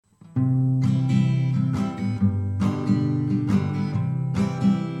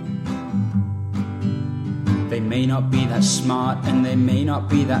not be that smart and they may not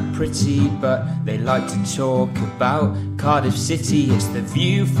be that pretty, but they like to talk about Cardiff City. It's the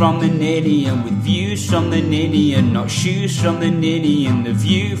view from the Ninian, with views from the Ninian, not shoes from the Ninian, the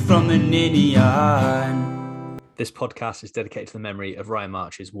view from the Ninian. This podcast is dedicated to the memory of Ryan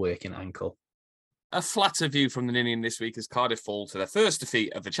March's working ankle. A flatter view from the Ninian this week as Cardiff fall to their first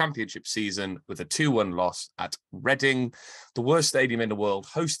defeat of the championship season with a 2-1 loss at Reading. The worst stadium in the world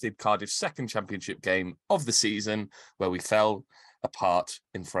hosted Cardiff's second championship game of the season, where we fell apart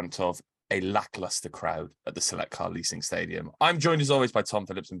in front of a lacklustre crowd at the Select Car Leasing Stadium. I'm joined as always by Tom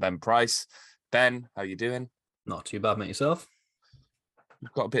Phillips and Ben Price. Ben, how are you doing? Not too bad, mate. Yourself?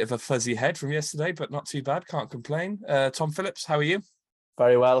 You've got a bit of a fuzzy head from yesterday, but not too bad. Can't complain. Tom Phillips, how are you?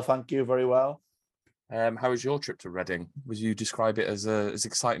 Very well, thank you. Very well. How was your trip to Reading? Would you describe it as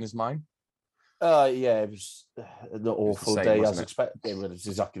exciting as mine? Yeah, it was an awful same, day as it? expected. It was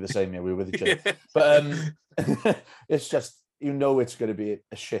exactly the same. Yeah, we were with each other. Yeah. But it's just, it's going to be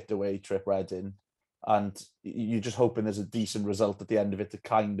a shit away trip, Reading. And you're just hoping there's a decent result at the end of it to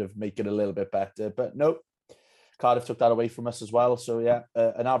kind of make it a little bit better. But nope, Cardiff took that away from us as well. So yeah,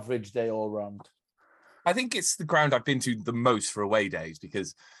 an average day all round. I think it's the ground I've been to the most for away days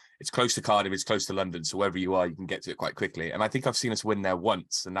because it's close to Cardiff, it's close to London, so wherever you are, you can get to it quite quickly. And I think I've seen us win there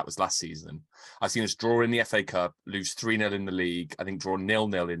once, and that was last season. I've seen us draw in the FA Cup, lose 3-0 in the league, I think draw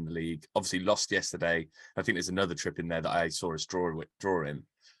 0-0 in the league, obviously lost yesterday. I think there's another trip in there that I saw us draw in.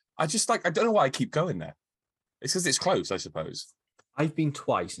 I don't know why I keep going there. It's because it's close, I suppose. I've been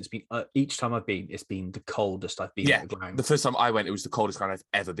twice. It's been each time I've been, it's been the coldest I've been at the ground. The first time I went, it was the coldest ground I've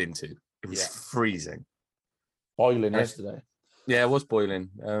ever been to. It was freezing. Boiling yesterday. Yeah, it was boiling.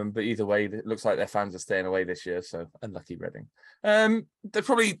 But either way, it looks like their fans are staying away this year, so unlucky Reading. They're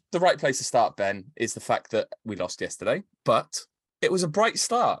probably the right place to start, Ben, is the fact that we lost yesterday, but it was a bright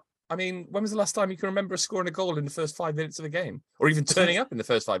start. I mean, when was the last time you can remember us scoring a goal in the first 5 minutes of the game? Or even turning up in the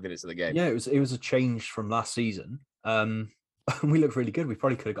first 5 minutes of the game? Yeah, it was a change from last season. We looked really good. We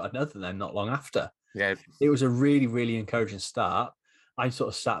probably could have got another then not long after. Yeah. It was a really, really encouraging start. I sort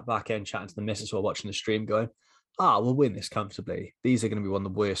of sat back in chatting to the missus while watching the stream going, we'll win this comfortably. These are going to be one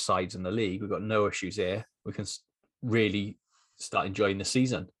of the worst sides in the league. We've got no issues here. We can really start enjoying the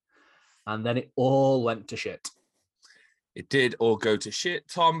season. And then it all went to shit. It did all go to shit.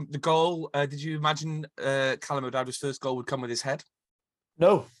 Tom, the goal, did you imagine Callum O'Dowd's first goal would come with his head?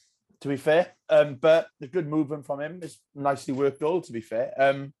 No, to be fair. But the good movement from him is nicely worked goal, to be fair.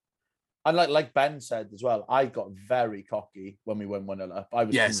 And like Ben said as well, I got very cocky when we went 1-0 up.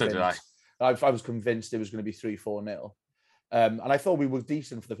 So did I. I was convinced it was going to be 3-4-0. And I thought we were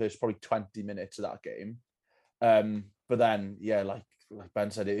decent for the first probably 20 minutes of that game. But then, yeah, like Ben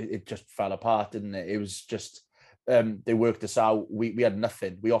said, it just fell apart, didn't it? It was just, they worked us out. We had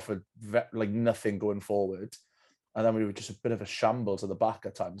nothing. We offered nothing going forward. And then we were just a bit of a shambles at the back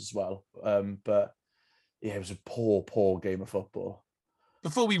at times as well. But yeah, it was a poor game of football.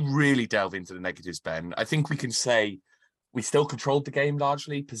 Before we really delve into the negatives, Ben, I think we can say we still controlled the game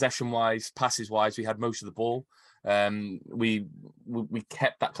largely, possession-wise, passes-wise. We had most of the ball. We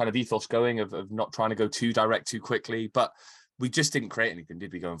kept that kind of ethos going of not trying to go too direct too quickly, but we just didn't create anything,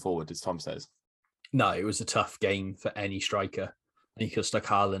 did we, going forward, as Tom says? No, it was a tough game for any striker. And you could have stuck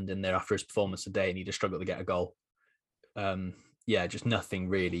Haaland in there after his performance today and he'd have struggled to get a goal. Just nothing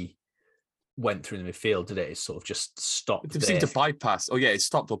really went through the midfield, did it? It sort of just stopped. It seemed to bypass. Oh, yeah, it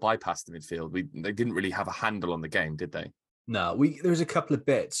stopped or bypassed the midfield. They didn't really have a handle on the game, did they? No, there was a couple of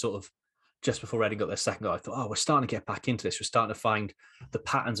bits sort of just before Reading got their second goal. I thought, we're starting to get back into this. We're starting to find the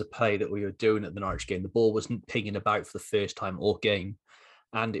patterns of play that we were doing at the Norwich game. The ball wasn't pinging about for the first time all game,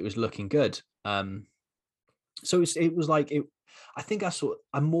 and it was looking good. So it was like it. I think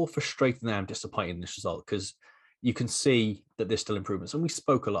I'm more frustrated than I'm disappointed in this result because you can see that there's still improvements, and we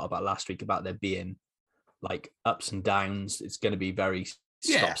spoke a lot about last week about there being like ups and downs. It's going to be very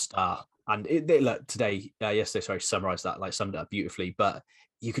stop-start. And yesterday, summarised that, summed it up beautifully. But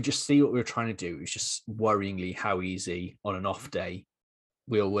you could just see what we were trying to do. It was just worryingly how easy on an off day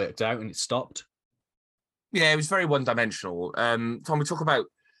we all worked out and it stopped. Yeah, it was very one-dimensional. Tom, we talk about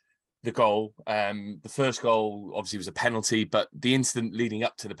the goal. The first goal obviously was a penalty, but the incident leading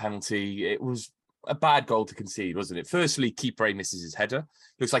up to the penalty, it was a bad goal to concede, wasn't it? Firstly, Keeper misses his header.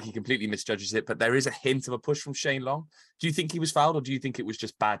 Looks like he completely misjudges it, but there is a hint of a push from Shane Long. Do you think he was fouled, or do you think it was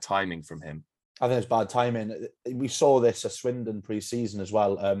just bad timing from him? I think it's bad timing. We saw this at Swindon pre-season as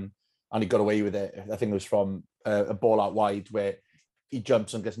well, and he got away with it. I think it was from a ball out wide where he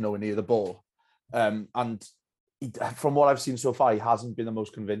jumps and gets nowhere near the ball. And from what I've seen so far, he hasn't been the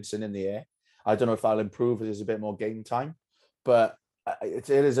most convincing in the air. I don't know if that'll improve as there's a bit more game time, but it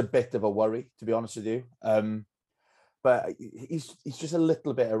is a bit of a worry, to be honest with you. but he's just a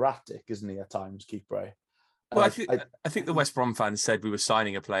little bit erratic, isn't he, at times, Keeper? Well, I think the West Brom fans said we were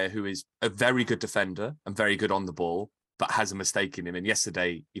signing a player who is a very good defender and very good on the ball, but has a mistake in him. And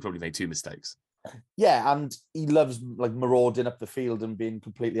yesterday, he probably made 2 mistakes. Yeah, and he loves like marauding up the field and being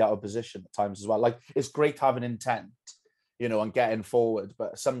completely out of position at times as well. Like, it's great having intent, and getting forward,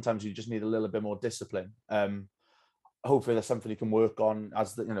 but sometimes you just need a little bit more discipline. Hopefully there's something he can work on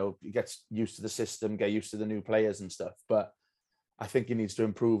as he gets used to the system, get used to the new players and stuff. But I think he needs to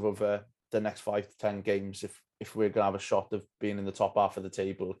improve over the next 5 to 10 games if we're going to have a shot of being in the top half of the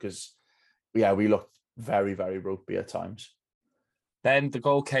table, because we looked very, very ropey at times. Then the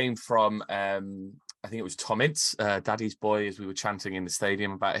goal came from, I think it was Tom Ince, Daddy's boy, as we were chanting in the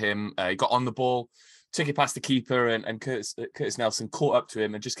stadium about him. He got on the ball, took it past the keeper, and Curtis Nelson caught up to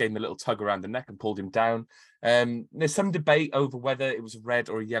him and just gave him a little tug around the neck and pulled him down. There's some debate over whether it was a red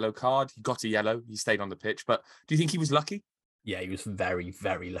or a yellow card. He got a yellow. He stayed on the pitch. But do you think he was lucky? Yeah, he was very,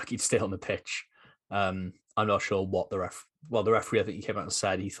 very lucky to stay on the pitch. I'm not sure what the referee, I think he came out and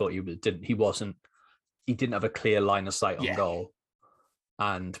said he thought he didn't have a clear line of sight on goal.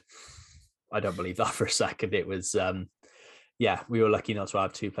 And I don't believe that for a second. It was, we were lucky not to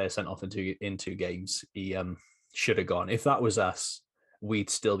have 2 players sent off in 2 games. He should have gone. If that was us,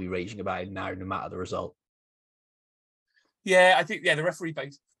 we'd still be raging about it now, no matter the result. Yeah, I think the referee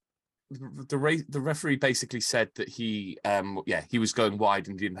the referee basically said that he was going wide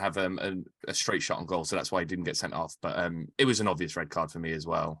and didn't have a straight shot on goal, so that's why he didn't get sent off. But it was an obvious red card for me as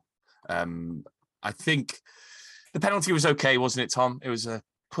well. I think the penalty was okay, wasn't it, Tom? It was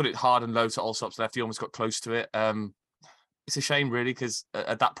put it hard and low to Allsop's left. He almost got close to it. It's a shame, really, because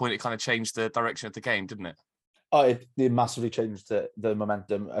at that point it kind of changed the direction of the game, didn't it? Oh, it massively changed the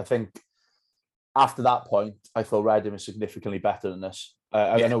momentum. I think after that point, I thought Reading was significantly better than us.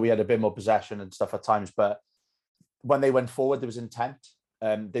 I know we had a bit more possession and stuff at times, but when they went forward, there was intent.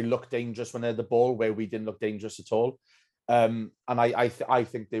 They looked dangerous when they had the ball, where we didn't look dangerous at all. And I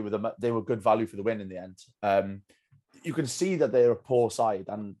think they were good value for the win in the end. You can see that they're a poor side,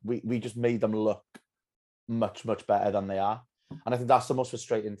 and we just made them look much, much better than they are. And I think that's the most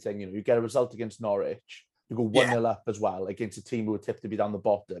frustrating thing. You get a result against Norwich, you go 1-0 up as well against a team who were tipped to be down the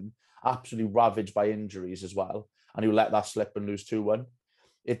bottom, absolutely ravaged by injuries as well, and you let that slip and lose 2-1.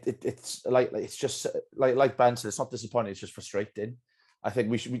 It's just like Ben said, it's not disappointing, it's just frustrating. I think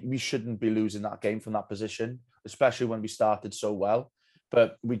we shouldn't be losing that game from that position, especially when we started so well,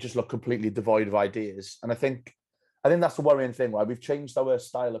 but we just look completely devoid of ideas. And I think that's the worrying thing, right? We've changed our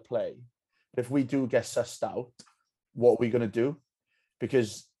style of play. But if we do get sussed out, what are we going to do?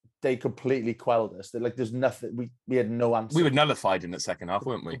 Because they completely quelled us. There's nothing. We had no answer. We were nullified in the second half,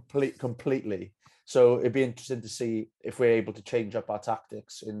 weren't we? Completely. So it'd be interesting to see if we're able to change up our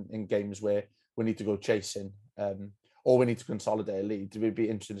tactics in games where we need to go chasing, or we need to consolidate a lead. It would be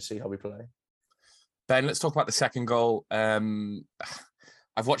interesting to see how we play. Ben, let's talk about the second goal.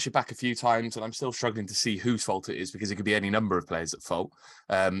 I've watched it back a few times and I'm still struggling to see whose fault it is, because it could be any number of players at fault.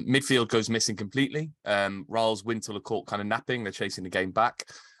 Midfield goes missing completely. Riles, Wintle are caught kind of napping. They're chasing the game back.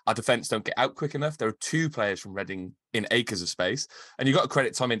 Our defence don't get out quick enough. There are 2 players from Reading in acres of space. And you've got to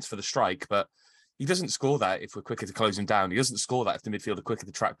credit Tom Ince for the strike, but he doesn't score that if we're quicker to close him down. He doesn't score that if the midfield are quicker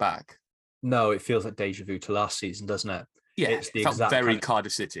to track back. No, it feels like deja vu to last season, doesn't it? Yeah, it felt very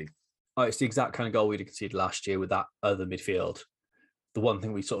Cardiff City. Oh, it's the exact kind of goal we'd conceded last year with that other midfield. The one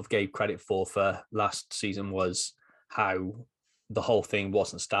thing we sort of gave credit for last season was how the whole thing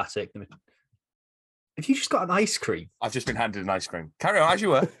wasn't static. Have you just got an ice cream? I've just been handed an ice cream. Carry on, as you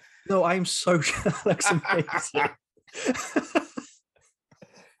were. No, I am so looks amazing.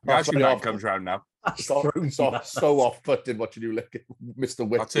 The ice cream comes round now. So off-putting watching you look at Mr.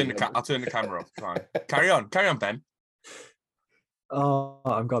 Whip. I'll turn the camera off. Fine. Carry on, Ben. Oh,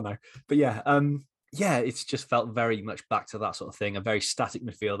 I'm gone now. But it's just felt very much back to that sort of thing. A very static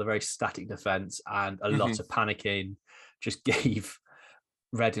midfield, a very static defence, and a lot of panicking. Just gave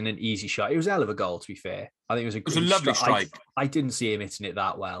Reading an easy shot. It was a hell of a goal, to be fair. I think it was a lovely strike. I didn't see him hitting it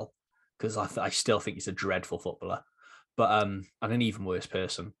that well, because I still think he's a dreadful footballer, but and an even worse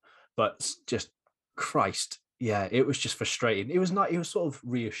person. But just Christ, it was just frustrating. It was sort of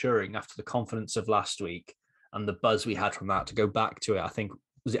reassuring after the confidence of last week and the buzz we had from that to go back to it. I think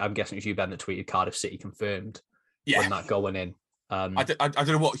I'm guessing it was you, Ben, that tweeted Cardiff City confirmed when that goal went in. I don't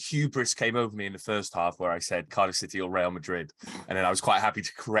know what hubris came over me in the first half where I said Cardiff City or Real Madrid, and then I was quite happy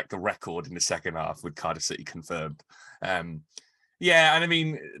to correct the record in the second half with Cardiff City confirmed. And I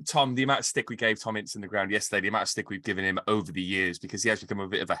mean, Tom, the amount of stick we gave Tom Ince in the ground yesterday, the amount of stick we've given him over the years, because he has become a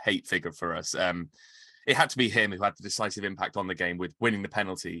bit of a hate figure for us. It had to be him who had the decisive impact on the game with winning the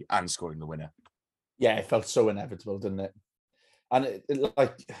penalty and scoring the winner. Yeah, it felt so inevitable, didn't it? And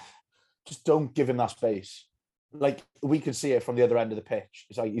like, just don't give him that space. Like, we could see it from the other end of the pitch.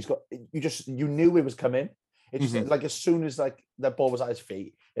 It's like you knew it was coming. It's just like, as soon as like that ball was at his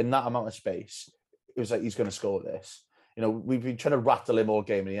feet in that amount of space, it was like, he's going to score this. You know, we've been trying to rattle him all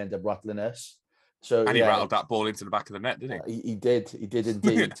game, and he ended up rattling us. So And he rattled that ball into the back of the net, didn't he? He did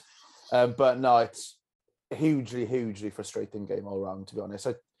indeed. But no, it's a hugely frustrating game all around. To be honest,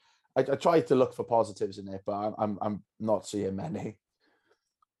 I tried to look for positives in it, but I'm not seeing many.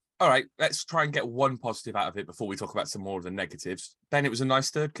 All right, let's try and get one positive out of it before we talk about some more of the negatives. Ben, it was a nice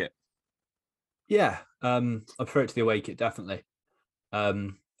third kit. Yeah, I prefer it to the away kit, definitely.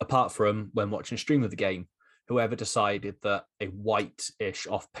 Apart from when watching a stream of the game, whoever decided that a white-ish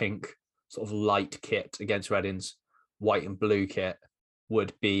off pink sort of light kit against Reading's white and blue kit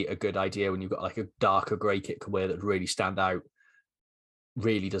would be a good idea when you've got like a darker grey kit to wear that would really stand out,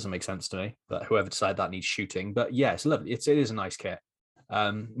 really doesn't make sense to me. But whoever decided that needs shooting. But yeah, it's lovely. It is a nice kit.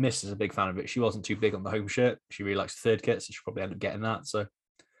 Miss is a big fan of it. She wasn't too big on the home shirt. She really likes the third kit, so she'll probably end up getting that. So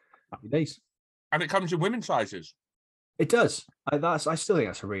happy days. And it comes in women's sizes. It does. I still think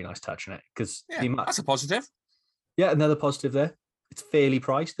that's a really nice touch in it because that's a positive. Yeah, another positive there. It's fairly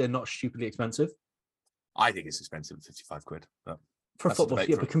priced. They're not stupidly expensive. I think it's expensive at 55 quid. But for a football,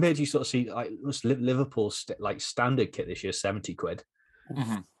 yeah, but compared to you sort of see like Liverpool's like standard kit this year, 70 quid.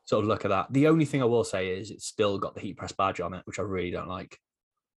 Mm-hmm. Sort of look at that. The only thing I will say is it's still got the heat press badge on it, which I really don't like.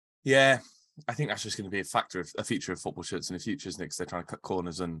 Yeah, I think that's just going to be a feature of football shirts in the future, isn't it? Because they're trying to cut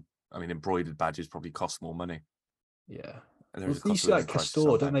corners, and I mean, embroidered badges probably cost more money. Yeah, well, you see like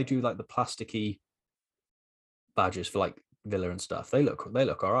Castore, don't they do like the plasticky badges for like Villa and stuff? They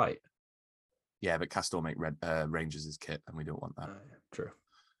look all right. Yeah, but Castore make Rangers' kit, and we don't want that. True.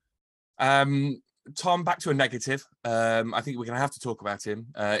 Tom, back to a negative. I think we're going to have to talk about him.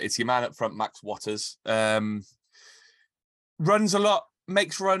 It's your man up front, Max Watters. Runs a lot,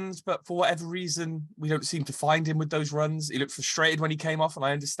 makes runs, but for whatever reason, we don't seem to find him with those runs. He looked frustrated when he came off, and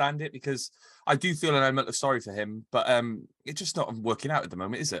I understand it because I do feel an element of sorry for him, but it's just not working out at the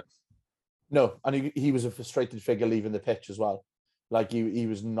moment, is it? No, and he was a frustrated figure leaving the pitch as well. Like, he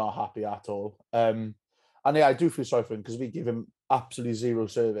was not happy at all. And yeah, I do feel sorry for him because we give him absolutely zero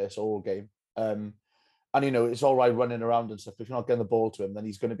service all game. And, you know, it's all right running around and stuff, but if you're not getting the ball to him, then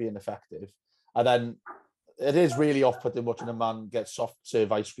he's going to be ineffective. And then it is really off-putting watching a man get soft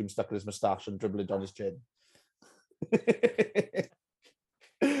serve ice cream stuck in his moustache and dribble it down his chin.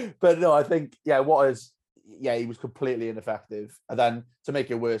 But no, I think, he was completely ineffective. And then to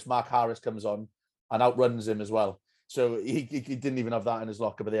make it worse, Mark Harris comes on and outruns him as well. So he didn't even have that in his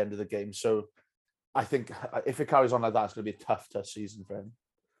locker by the end of the game. So I think if it carries on like that, it's going to be a tough season for him.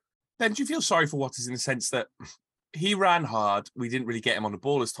 Ben, do you feel sorry for Watters in the sense that he ran hard, we didn't really get him on the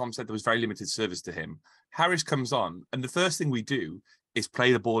ball? As Tom said, there was very limited service to him. Harris comes on, and the first thing we do is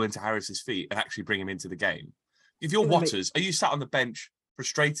play the ball into Harris's feet and actually bring him into the game. If you're Watters, are you sat on the bench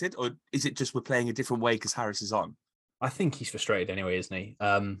frustrated, or is it just we're playing a different way because Harris is on? I think he's frustrated anyway, isn't he?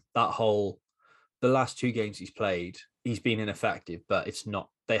 The last two games he's played, he's been ineffective, but it's not.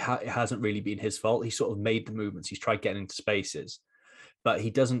 It hasn't really been his fault. He sort of made the movements. He's tried getting into spaces, but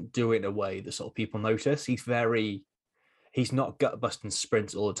he doesn't do it in a way that sort of people notice. He's not gut busting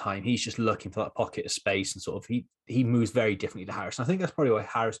sprints all the time. He's just looking for that pocket of space, and sort of he moves very differently to Harris. And I think that's probably why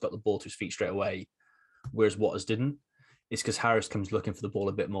Harris got the ball to his feet straight away, whereas Watters didn't. It's because Harris comes looking for the ball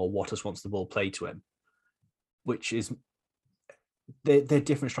a bit more. Watters wants the ball played to him, which is they're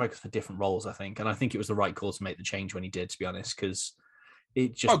different strikers for different roles, I think. And I think it was the right call to make the change when he did, to be honest, because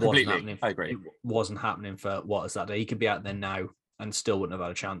it just wasn't happening. I agree. It wasn't happening for Watters that day. He could be out there now and still wouldn't have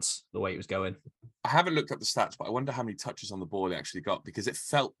had a chance the way it was going. I haven't looked up the stats, but I wonder how many touches on the ball he actually got, because it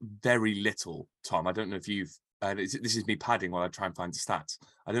felt very little, Tom. I don't know if you've... this is me padding while I try and find the stats.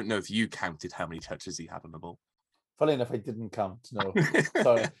 I don't know if you counted how many touches he had on the ball. Funny enough, I didn't count, no.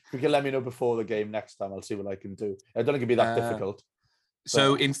 Sorry. If you can let me know before the game next time, I'll see what I can do. I don't think it'd be that difficult.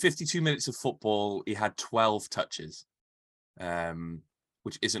 So in 52 minutes of football, he had 12 touches,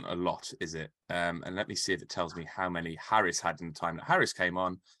 which isn't a lot, is it? And let me see if it tells me how many Harris had in the time that Harris came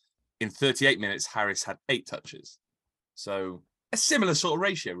on. In 38 minutes, Harris had 8 touches. So a similar sort of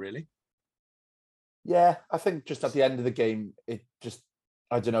ratio, really. Yeah, I think just at the end of the game, it just,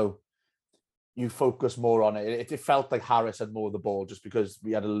 I don't know, you focus more on it. It felt like Harris had more of the ball just because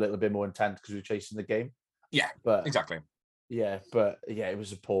we had a little bit more intent because we were chasing the game. Yeah, but exactly. Yeah, but yeah, it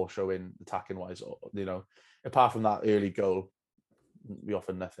was a poor showing attacking wise. You know, apart from that early goal, we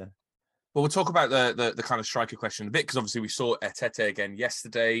offered nothing. Well, we'll talk about the kind of striker question a bit, because obviously we saw Etete again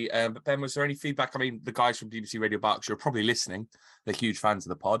yesterday. But Ben, was there any feedback? I mean, the guys from BBC Radio Berkshire are probably listening. They're huge fans of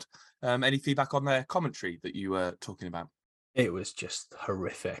the pod. Any feedback on their commentary that you were talking about? It was just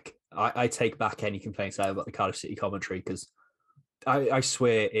horrific. I take back any complaints I have about the Cardiff City commentary, because I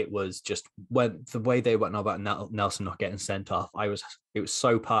swear it was just when the way they went on about Nelson not getting sent off. It was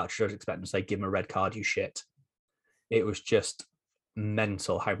so partridge. I was expecting to say, give him a red card, you shit. It was just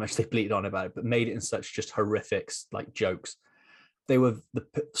mental how much they bleated on about it, but made it in such just horrific like jokes. They were the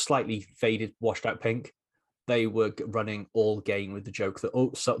slightly faded, washed out pink. They were running all game with the joke that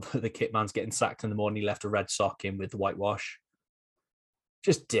so the kit man's getting sacked in the morning. He left a red sock in with the whitewash.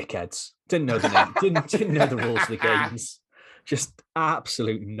 Just dickheads. Didn't know the name. didn't know the rules of the games. Just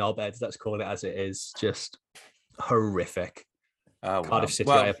absolute knobheads. Let's call it as it is. Just horrific. Cardiff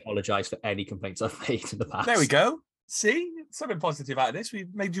City. I apologise for any complaints I've made in the past. There we go. See, something positive out of this.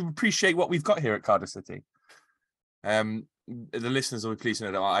 We've made you appreciate what we've got here at Cardiff City. The listeners will be pleased to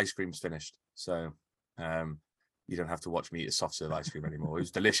know that our ice cream's finished. So you don't have to watch me eat a soft serve ice cream anymore. It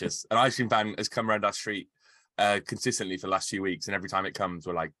was delicious. An ice cream van has come around our street consistently for the last few weeks. And every time it comes,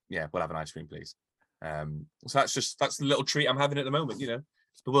 we're like, yeah, we'll have an ice cream, please. So that's the little treat I'm having at the moment. You know,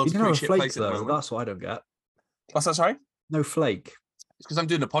 it's the world's pretty shit place at the moment. That's what I don't get. What's that, sorry? No flake. It's because I'm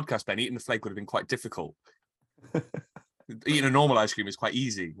doing a podcast, Ben. Eating the flake would have been quite difficult. Eating a normal ice cream is quite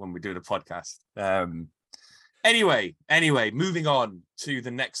easy when we're doing a podcast. Anyway, moving on to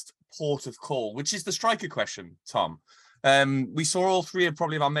the next port of call, which is the striker question, Tom. We saw all three of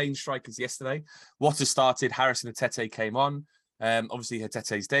probably our main strikers yesterday. Waters started, Harris and Etete came on. Obviously,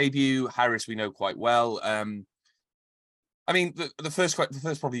 Etete's debut. Harris, we know quite well. I mean, the first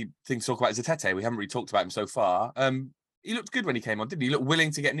probably thing to talk about is Etete. We haven't really talked about him so far. He looked good when he came on, didn't he? He looked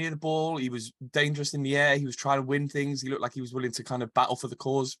willing to get near the ball. He was dangerous in the air. He was trying to win things. He looked like he was willing to kind of battle for the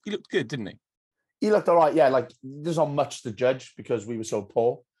cause. He looked good, didn't he? He looked all right, yeah. Like, there's not much to judge because we were so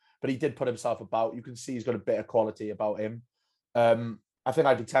poor, but he did put himself about. You can see he's got a bit of quality about him. I think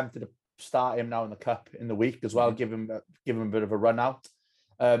I'd be tempted to start him now in the cup in the week as well, give him a bit of a run out.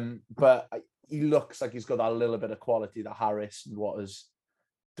 But he looks like he's got that little bit of quality that Harris and Waters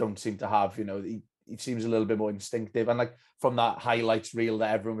don't seem to have. You know, he seems a little bit more instinctive, and like from that highlights reel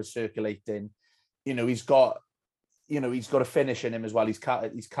that everyone was circulating, you know, he's got a finish in him as well. He's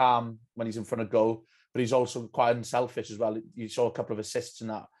calm when he's in front of goal, but he's also quite unselfish as well. You saw a couple of assists in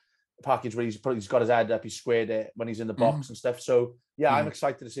that package where he's got his head up, he squared it when he's in the box and stuff. So yeah, I'm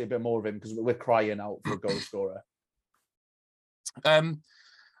excited to see a bit more of him because we're crying out for a goal scorer.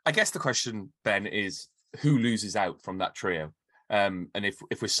 I guess the question, Ben, is who loses out from that trio? And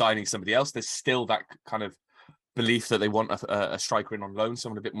if we're signing somebody else, there's still that kind of belief that they want a striker in on loan,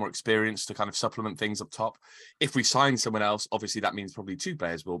 someone a bit more experienced to kind of supplement things up top. If we sign someone else, obviously that means probably two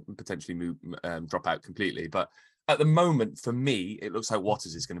players will potentially drop out completely. But at the moment, for me, it looks like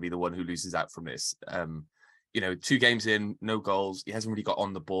Waters is going to be the one who loses out from this. 2 games in, no goals. He hasn't really got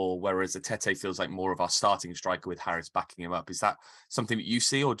on the ball, whereas Etete feels like more of our starting striker with Harris backing him up. Is that something that you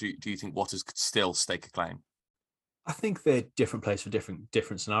see, or do you think Waters could still stake a claim? I think they're different players for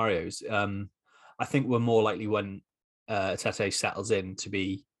different scenarios. I think we're more likely when Etete settles in to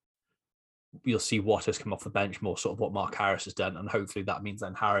be, you'll see Waters come off the bench more sort of what Mark Harris has done. And hopefully that means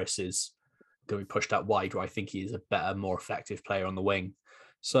then Harris is going to be pushed out wide, where I think he is a better, more effective player on the wing.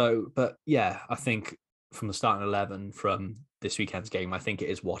 So, but yeah, I think from the starting 11 from this weekend's game, I think it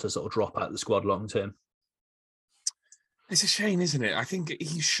is Waters that will drop out of the squad long term. It's a shame, isn't it? I think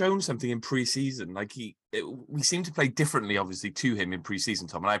he's shown something in pre-season. Like we seem to play differently, obviously, to him in pre-season,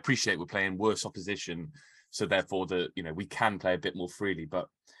 Tom. And I appreciate we're playing worse opposition, so therefore we can play a bit more freely. But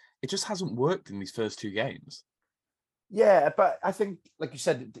it just hasn't worked in these first 2 games. Yeah, but I think, like you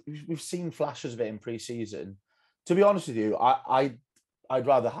said, we've seen flashes of it in pre-season. To be honest with you, I'd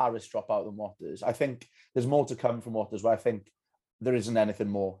rather Harris drop out than Waters. I think there's more to come from Waters, where I think there isn't anything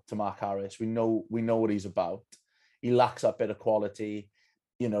more to Mark Harris. We know what he's about. He lacks that bit of quality.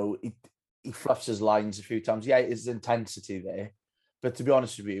 You know, he fluffs his lines a few times. Yeah, his intensity there. But to be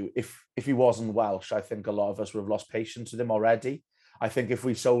honest with you, if he wasn't Welsh, I think a lot of us would have lost patience with him already. I think if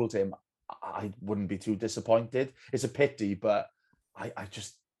we sold him, I wouldn't be too disappointed. It's a pity, but I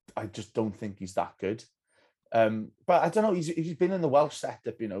just don't think he's that good. But I don't know. He's been in the Welsh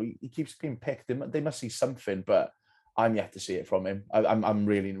setup. You know, he keeps being picked. They must see something, but I'm yet to see it from him. I'm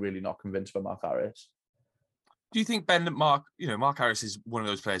really, really not convinced by Mark Harris. Do you think, Ben, that Mark Harris is one of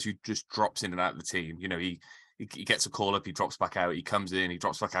those players who just drops in and out of the team? You know, he gets a call up, he drops back out, he comes in, he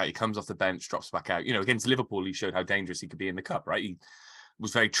drops back out, he comes off the bench, drops back out. You know, against Liverpool, he showed how dangerous he could be in the cup, right? He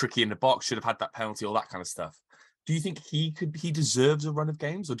was very tricky in the box, should have had that penalty, all that kind of stuff. Do you think he deserves a run of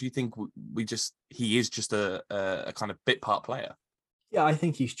games, or do you think he is just a kind of bit part player? Yeah, I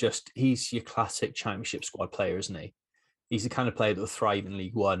think he's your classic championship squad player, isn't he? He's the kind of player that will thrive in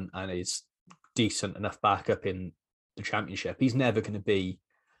League One and is decent enough backup in the championship. He's never going to be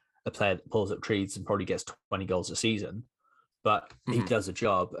a player that pulls up trees and probably gets 20 goals a season, but he does a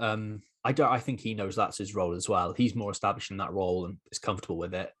job. I think he knows that's his role as well. He's more established in that role and is comfortable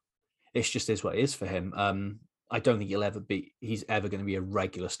with it. It's just is what it is for him. I don't think he's ever going to be a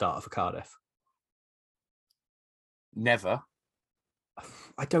regular starter for Cardiff. Never.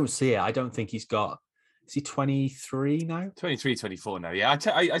 I don't see it. I don't think he's got. Is he 23 now? 23, 24 now. Yeah,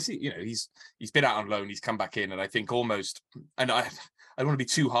 I see. He's been out on loan. He's come back in, and I think almost. And I don't want to be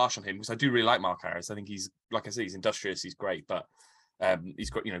too harsh on him because I do really like Mark Harris. I think he's, like I say, he's industrious. He's great, but he's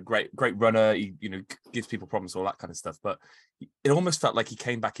got great runner. He gives people problems, all that kind of stuff. But it almost felt like he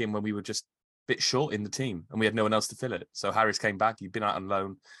came back in when we were just a bit short in the team and we had no one else to fill it. So Harris came back. He'd been out on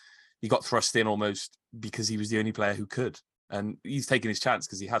loan. He got thrust in almost because he was the only player who could. And he's taken his chance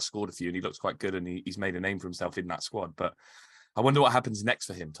because he has scored a few and he looks quite good and he's made a name for himself in that squad. But I wonder what happens next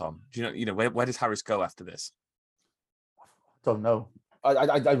for him, Tom. Do you know where does Harris go after this? Don't know.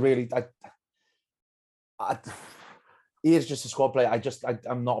 I really he is just a squad player. I'm just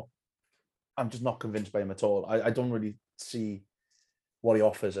not convinced by him at all. I don't really see what he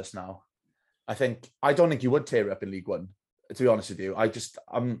offers us now. I don't think he would tear it up in League One, to be honest with you. I just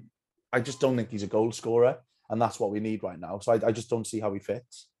don't think he's a goal scorer. And that's what we need right now. So I just don't see how he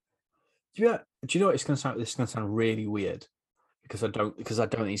fits. Do you know what it's going to sound? This is going to sound really weird because I don't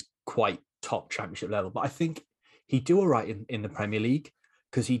think he's quite top championship level. But I think he'd do all right in the Premier League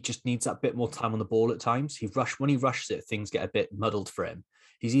because he just needs that bit more time on the ball at times. When he rushes it, things get a bit muddled for him.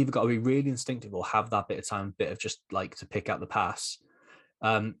 He's either got to be really instinctive or have that bit of time, bit of just like to pick out the pass.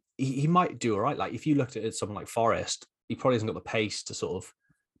 He might do all right. Like if you looked at someone like Forrest, he probably hasn't got the pace to sort of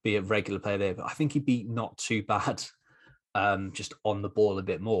be a regular player there, but I think he'd be not too bad just on the ball a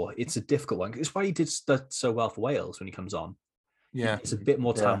bit more. It's a difficult one. It's why he did so well for Wales when he comes on. Yeah. It's a bit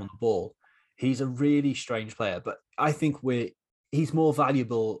more time on the ball. He's a really strange player, but I think he's more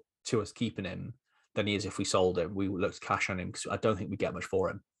valuable to us keeping him than he is if we sold him. We would look to cash on him because I don't think we get much for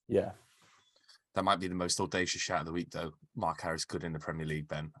him. Yeah. That might be the most audacious shout of the week, though. Mark Harris good in the Premier League,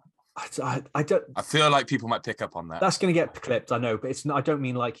 Ben. I don't. I feel like people might pick up on that. That's going to get clipped, I know, but it's not. I don't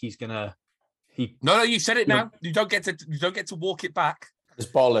mean like he's going to. No, you said it now. You don't get to walk it back. It's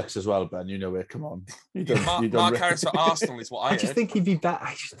bollocks as well, Ben. You know it. Come on. Mark Harris at Arsenal is what I just think he'd be better.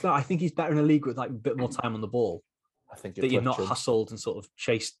 I think he's better in a league with like a bit more time on the ball. I think that you're not hustled and sort of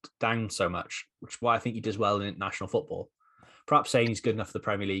chased down so much, which is why I think he does well in international football. Perhaps saying he's good enough for the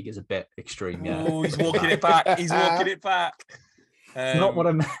Premier League is a bit extreme. Yeah. Oh, he's walking it back. He's walking it back. Not what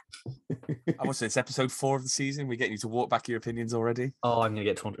I meant. I want to say it's episode 4 of the season. We're getting you to walk back your opinions already. Oh, I'm going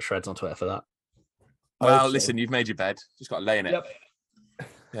to get torn to shreds on Twitter for that. Well, listen, you've made your bed. Just got to lay in it.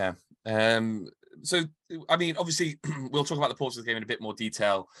 Yep. Yeah. So, I mean, obviously, we'll talk about the Portsmouth game in a bit more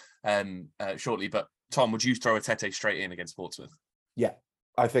detail shortly. But Tom, would you throw a Tete straight in against Portsmouth? Yeah,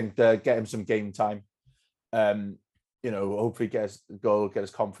 I think get him some game time. Hopefully get his goal, get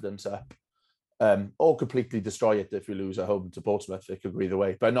his confidence up. Or completely destroy it if we lose at home to Portsmouth. It could go either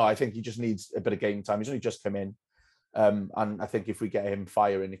way. But no, I think he just needs a bit of game time. He's only just come in. And I think if we get him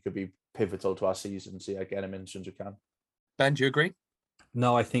firing, it could be pivotal to our season. So yeah, get him in as soon as we can. Ben, do you agree?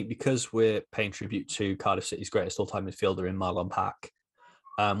 No, I think because we're paying tribute to Cardiff City's greatest all-time midfielder in Marlon Pack,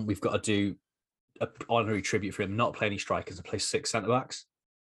 we've got to do an honorary tribute for him, not play any strikers and play 6 centre-backs.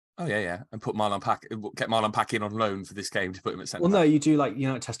 Oh, yeah. And get Marlon Pack in on loan for this game to put him at centre. Well, no, you do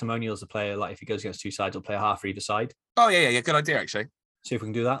testimonials. The player, like if he goes against 2 sides, he'll play a half for either side. Oh, yeah. Good idea, actually. See if we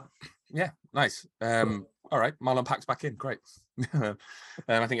can do that. Yeah, nice. Cool. All right, Marlon Pack's back in. Great. I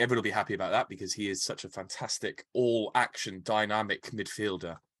think everyone will be happy about that because he is such a fantastic, all-action, dynamic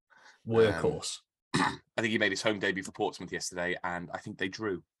midfielder. Workhorse. I think he made his home debut for Portsmouth yesterday, and I think they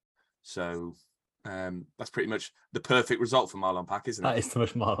drew. So that's pretty much the perfect result for Marlon Pack, isn't it? That is the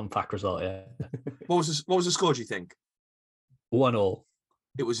most Marlon Pack result, yeah. What was the score, do you think? 1-1.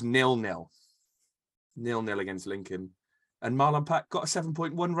 It was 0-0. 0-0 against Lincoln. And Marlon Pack got a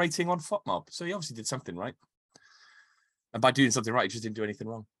 7.1 rating on FOTMob. So he obviously did something right. And by doing something right, he just didn't do anything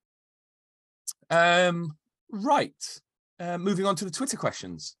wrong. Right. Moving on to the Twitter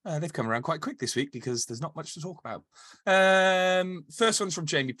questions. They've come around quite quick this week because there's not much to talk about. First one's from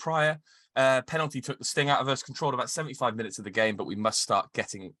Jamie Pryor. Penalty took the sting out of us, controlled about 75 minutes of the game, but we must start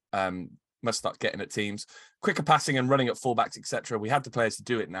getting at teams. Quicker passing and running at fullbacks, etc. We have the players to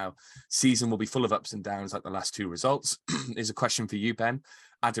do it now. Season will be full of ups and downs like the last 2 results. Is a question for you, Ben.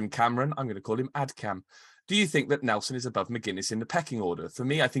 Adam Cameron, I'm going to call him Adcam. Do you think that Nelson is above McGuinness in the pecking order? For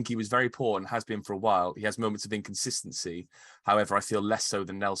me, I think he was very poor and has been for a while. He has moments of inconsistency. However, I feel less so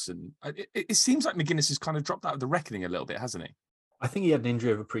than Nelson. It seems like McGuinness has kind of dropped out of the reckoning a little bit, hasn't he? I think he had an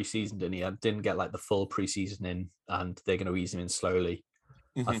injury over pre-season, didn't he? Didn't get like the full pre-season in, and they're going to ease him in slowly.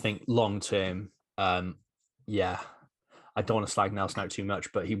 I think long term, yeah, I don't want to slag Nelson out too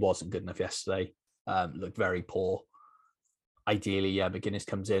much, but he wasn't good enough yesterday. Looked very poor. Ideally, yeah, McGuinness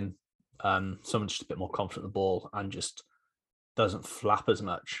comes in. Someone just a bit more confident in the ball and just doesn't flap as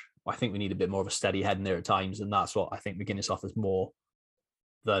much. I think we need a bit more of a steady head in there at times, and that's what I think McGuinness offers more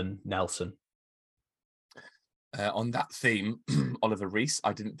than Nelson. On that theme, Oliver Rees,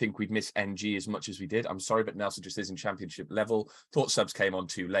 I didn't think we'd miss NG as much as we did. I'm sorry, but Nelson just isn't championship level. Thought subs came on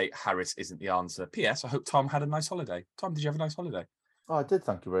too late. Harris isn't the answer. P.S. I hope Tom had a nice holiday. Tom, did you have a nice holiday? Oh, I did.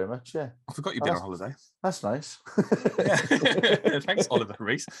 Thank you very much. Yeah. I forgot you'd been on holiday. That's nice. Thanks, Oliver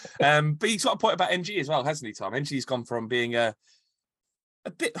Rees. But he's got a point about NG as well, hasn't he, Tom? NG's gone from being a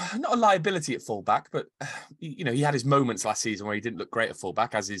bit, not a liability at fullback, but you know, he had his moments last season where he didn't look great at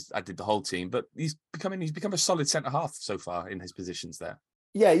fullback, as I did the whole team. But he's become a solid centre half so far in his positions there.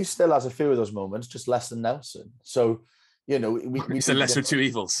 Yeah, he still has a few of those moments, just less than Nelson. So, you know, it's a lesser of two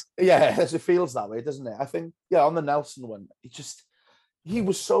evils. Yeah, it feels that way, doesn't it? I think, yeah, on the Nelson one, he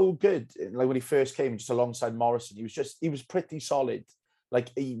was so good. Like when he first came, just alongside Morrison, he was pretty solid. Like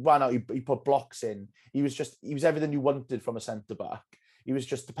he ran out, he put blocks in. He was everything you wanted from a centre back. He was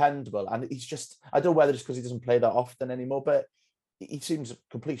just dependable, and I don't know whether it's because he doesn't play that often anymore, but he seems a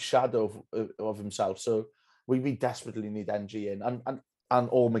complete shadow of himself. So we desperately need NG in and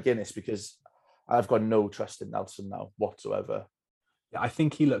all McGuinness, because I've got no trust in Nelson now whatsoever. Yeah, I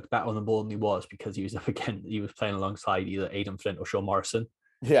think he looked better on the ball than he was because he was playing alongside either Aidan Flint or Sean Morrison.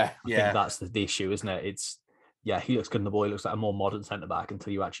 Yeah. I think that's the issue, isn't it? He looks good in the ball. He looks like a more modern centre back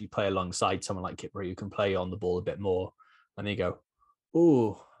until you actually play alongside someone like Kipper who can play on the ball a bit more. And then you go,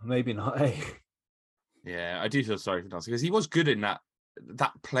 oh, maybe not. Hey. Yeah, I do feel sorry for Nelson because he was good in that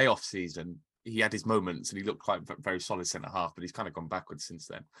playoff season. He had his moments and he looked quite very solid centre half, but he's kind of gone backwards since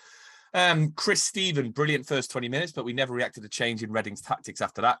then. Chris Stephen, brilliant first 20 minutes, but we never reacted to change in Reading's tactics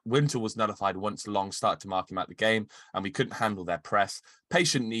after that. Winter was nullified once Long started to mark him out the game, and we couldn't handle their press.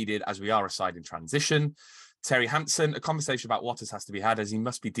 Patient needed, as we are a side in transition. Terry Hampson, a conversation about Watters has to be had, as he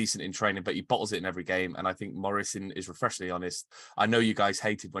must be decent in training, but he bottles it in every game. And I think Morrison is refreshingly honest. I know you guys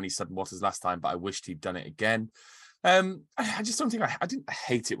hated when he said Watters last time, but I wished he'd done it again. I just don't think I didn't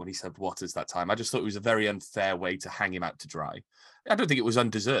hate it when he said Watters that time. I just thought it was a very unfair way to hang him out to dry. I don't think it was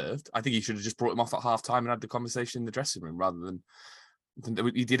undeserved. I think he should have just brought him off at half time and had the conversation in the dressing room rather than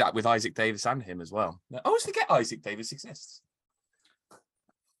he did that with Isaac Davis and him as well. I always forget Isaac Davis exists.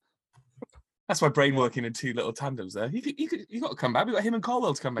 That's my brain working in two little tandems there. You got to come back. We got him and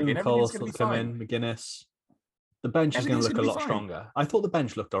Colwell to come back in. Everything's going to be fine. McGuinness. The bench is going to look a lot stronger. I thought the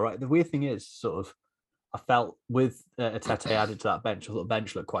bench looked all right. The weird thing is, sort of, I felt with Atete added to that bench, I thought the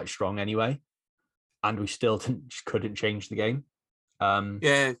bench looked quite strong anyway, and we still couldn't change the game.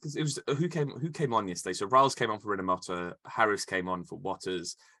 Yeah, because it was who came on yesterday. So Riles came on for Rinomhota, Harris came on for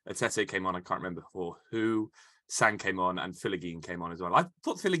Watters, Atete came on. I can't remember for who. Sang came on and Philogene came on as well. I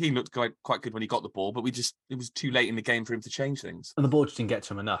thought Philogene looked quite good when he got the ball, but it was too late in the game for him to change things. And the ball just didn't get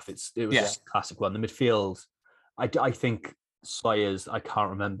to him enough. It was a classic one. The midfield, I think Sawyers, I can't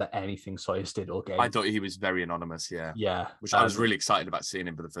remember anything Sawyers did all game. I thought he was very anonymous, yeah. Yeah. Which I was really excited about seeing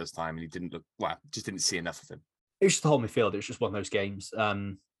him for the first time, and he didn't look, just didn't see enough of him. It was just the whole midfield. It was just one of those games.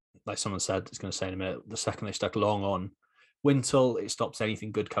 Like someone said, it's going to say in a minute, the second they stuck Long on Wintle, it stops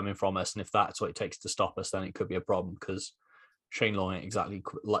anything good coming from us. And if that's what it takes to stop us, then it could be a problem because Shane Long ain't exactly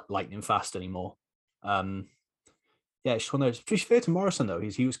lightning fast anymore. It's just one of those. To be fair to Morrison, though,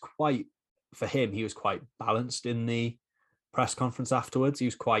 he was quite balanced in the press conference afterwards. He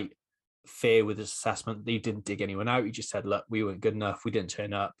was quite fair with his assessment. He didn't dig anyone out. He just said, look, we weren't good enough. We didn't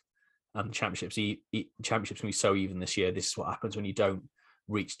turn up. Championships can be so even this year. This is what happens when you don't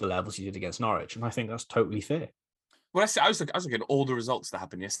reach the levels you did against Norwich. And I think that's totally fair. Well, I was looking at all the results that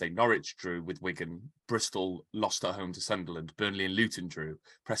happened yesterday. Norwich drew with Wigan. Bristol lost at home to Sunderland. Burnley and Luton drew.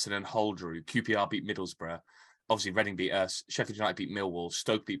 Preston and Hull drew. QPR beat Middlesbrough. Obviously, Reading beat us. Sheffield United beat Millwall.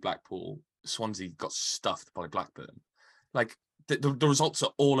 Stoke beat Blackpool. Swansea got stuffed by Blackburn. Like, the results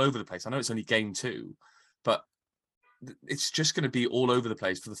are all over the place. I know it's only game 2, but it's just going to be all over the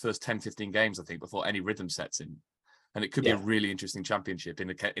place for the first 10, 15 games, I think, before any rhythm sets in. And it could be a really interesting championship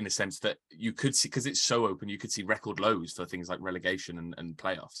in a sense that you could see, because it's so open, you could see record lows for things like relegation and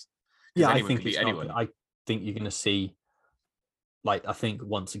playoffs. Yeah, I think you're going to see like I think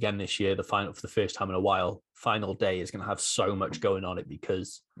once again this year, the final for the first time in a while, final day is going to have so much going on it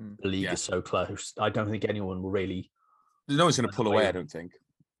because the league is so close. I don't think anyone will really. No one's going to pull away, I don't think.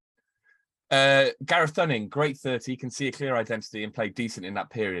 Gareth Dunning, great 30, can see a clear identity and played decent in that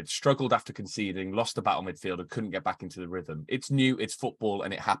period. Struggled after conceding, lost the battle midfield and couldn't get back into the rhythm. It's new, it's football,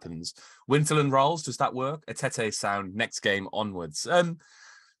 and it happens. Wintle and Rolls, does that work? Atete sound, next game onwards.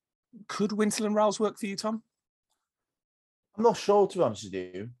 Could Wintle and Rolls work for you, Tom? I'm not sure, to be honest with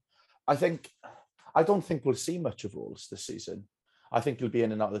you. I don't think we'll see much of Rolls this season. I think he'll be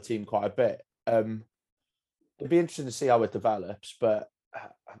in and out of the team quite a bit. It'd be interesting to see how it develops, but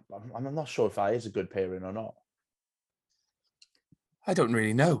I'm not sure if that is a good pairing or not. I don't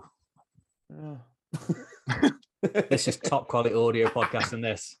really know. This is top quality audio podcast in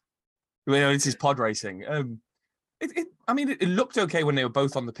this. This is pod racing. It looked okay when they were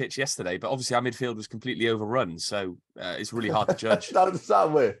both on the pitch yesterday, but obviously our midfield was completely overrun, so it's really hard to judge. Does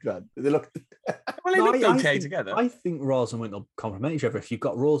that work, man? They looked okay together. I think Rawls and Wintle complement each other. If you've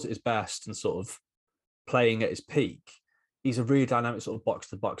got Rawls at his best and sort of playing at his peak, he's a really dynamic sort of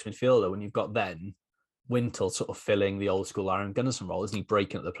box-to-box midfielder. When you've got then Wintle sort of filling the old school Aaron Gunnarsson role, isn't he,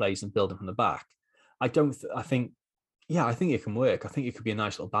 breaking up the plays and building from the back? I think it can work. I think it could be a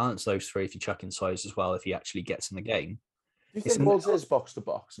nice little balance, those three, if you chuck in Sawyers as well, if he actually gets in the game. Do you think Rolls is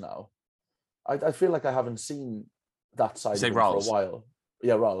box-to-box now? I feel like I haven't seen that side of him for a while.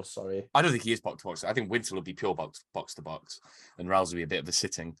 Yeah, Rolls, sorry. I don't think he is box-to-box. I think Wintle will be pure box-to-box, and Rolls will be a bit of a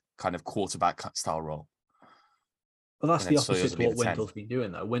sitting kind of quarterback style role. Well, that's the opposite to what Wintle's been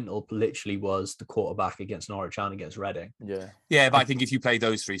doing, though. Wintle literally was the quarterback against Norwich and against Reading. Yeah, but I think if you play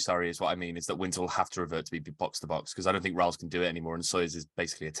those three, is what I mean, is that Wintle will have to revert to be box-to-box, because I don't think Rolls can do it anymore, and Sawyers is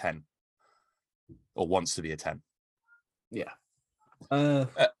basically a 10. Or wants to be a 10. Yeah.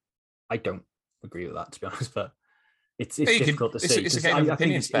 I don't agree with that, to be honest, but it's difficult to see. It's a game of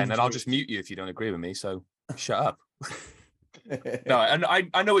opinions, Ben, and I'll just mute you if you don't agree with me, so shut up. No, and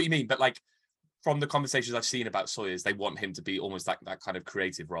I know what you mean, but like, from the conversations I've seen about Sawyers, they want him to be almost like that kind of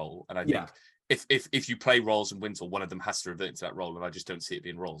creative role. And I think if you play Rolls and Wintle, one of them has to revert into that role. And I just don't see it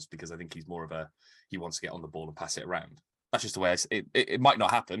being Rolls, because I think he's more of he wants to get on the ball and pass it around. That's just the way I see it. It might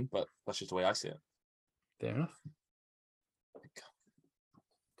not happen, but that's just the way I see it. Fair enough.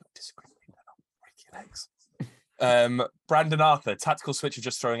 Don't disagree with me, I'll break your legs. Brandon Arthur, tactical switch of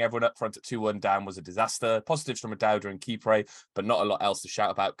just throwing everyone up front at 2-1 down was a disaster. Positives from Adauda and Kipre, but not a lot else to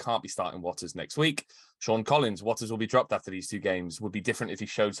shout about. Can't be starting Watters next week. Sean Collins, Watters will be dropped after these two games. Would be different if he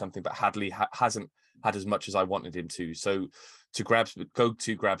showed something, but Hadley hasn't had as much as I wanted him to. So grabs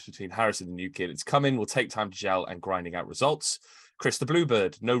between Harrison and New Kid. It's coming. Will take time to gel and grinding out results. Chris the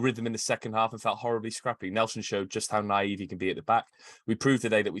Bluebird, no rhythm in the second half and felt horribly scrappy. Nelson showed just how naive he can be at the back. We proved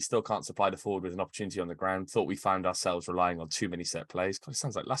today that we still can't supply the forward with an opportunity on the ground. Thought we found ourselves relying on too many set plays. God, it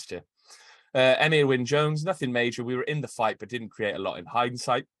sounds like last year. Emir Wynne-Jones, nothing major. We were in the fight, but didn't create a lot in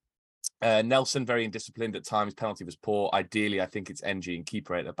hindsight. Nelson, very indisciplined at times. Penalty was poor. Ideally, I think it's NG and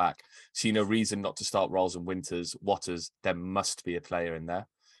Keeper at the back. See no reason not to start Rolls and Watters. There must be a player in there.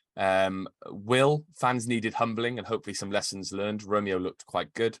 Fans needed humbling and hopefully some lessons learned. Romeo looked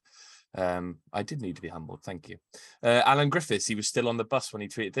quite good. I did need to be humbled. Thank you. Alan Griffiths, he was still on the bus when he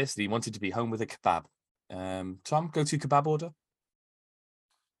tweeted this. He wanted to be home with a kebab. Tom, go to kebab order.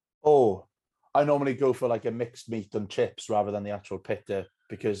 Oh, I normally go for like a mixed meat and chips rather than the actual pita,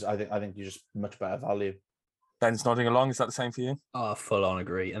 because I think you're just much better value. Ben's nodding along. Is that the same for you? Oh, full on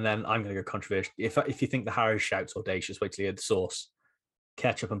agree. And then I'm going to go controversial. If you think the Harris shout's audacious, wait till you hear the sauce.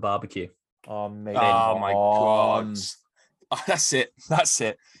 Ketchup and barbecue. Oh, mate. Oh, my God. Oh, that's it.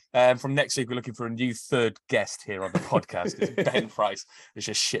 From next week, we're looking for a new third guest here on the podcast. Ben Price has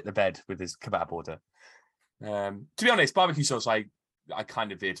just shit the bed with his kebab order. To be honest, barbecue sauce I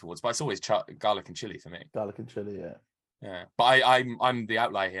kind of veer towards, but it's always garlic and chili for me. Garlic and chili, yeah. Yeah, but I'm the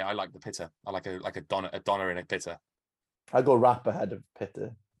outlier here. I like the pita. I like a doner in a pita. I go wrap ahead of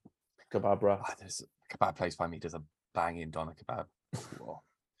pita. Kebab wrap. Oh, there's a kebab place by me does a banging doner kebab.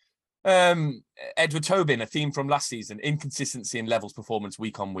 Edward Tobin, a theme from last season: inconsistency in levels performance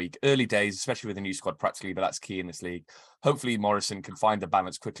week on week. Early days, especially with a new squad practically, but that's key in this league. Hopefully Morrison can find the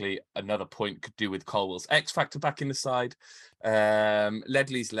balance quickly. Another point could do with Colwell's X factor back in the side.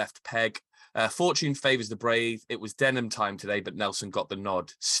 Ledley's left peg. Fortune favours the brave. It was Denham time today, but Nelson got the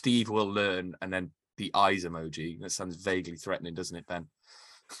nod. Steve will learn, and then the eyes emoji. That sounds vaguely threatening, doesn't it, Ben?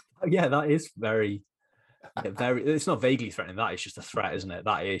 Yeah, that is very. It's not vaguely threatening. That is just a threat, isn't it?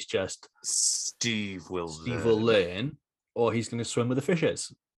 That is just Steve will learn, or he's going to swim with the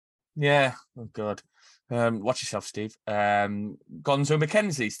fishes. Yeah. Oh God. Watch yourself, Steve. Gonzo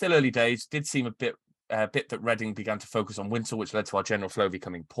McKenzie, still early days. Did seem a bit a bit that Reading began to focus on Wintle, which led to our general flow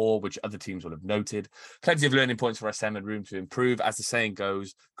becoming poor, which other teams will have noted. Plenty of learning points for SM and room to improve. As the saying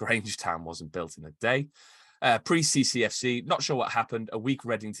goes, Grangetown wasn't built in a day. Pre-CCFC, not sure what happened. A weak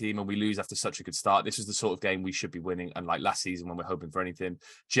Reading team and we lose after such a good start. This is the sort of game we should be winning, unlike last season when we're hoping for anything.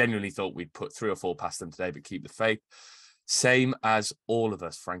 Genuinely thought we'd put 3 or 4 past them today, but keep the faith. Same as all of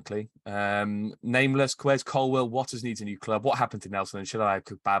us, frankly. Nameless, Quez Colwell, Waters needs a new club. What happened to Nelson? And should I have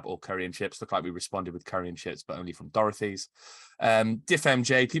kebab or curry and chips? Look like we responded with curry and chips, but only from Dorothy's. Diff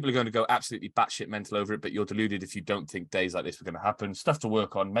MJ, people are going to go absolutely batshit mental over it, but you're deluded if you don't think days like this were going to happen. Stuff to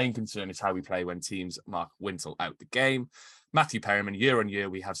work on. Main concern is how we play when teams mark Wintle out the game. Matthew Perryman, year on year,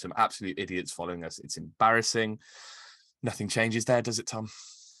 we have some absolute idiots following us. It's embarrassing. Nothing changes there, does it, Tom?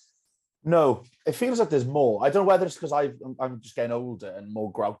 No, it feels like there's more. I don't know whether it's because I'm just getting older and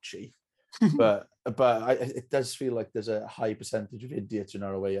more grouchy, but it does feel like there's a high percentage of idiots in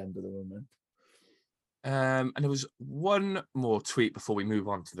our away end at the moment. And there was one more tweet before we move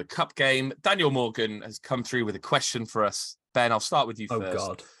on to the cup game. Daniel Morgan has come through with a question for us. Ben, I'll start with you first. Oh,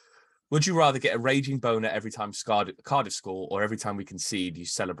 God. Would you rather get a raging boner every time Cardiff score, or every time we concede, you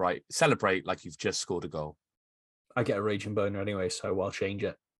celebrate like you've just scored a goal? I get a raging boner anyway, so I'll change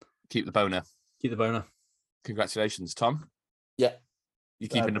it. Keep the boner. Keep the boner. Congratulations, Tom. Yeah. You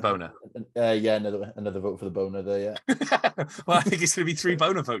keeping the boner? Yeah, another vote for the boner there, yeah. Well, I think it's going to be 3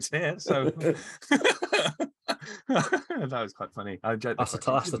 boner votes here, so... That was quite funny. That's the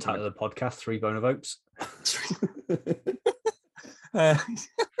title of the podcast, 3 boner votes.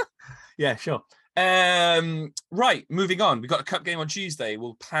 Yeah, sure. Right, moving on. We've got a cup game on Tuesday.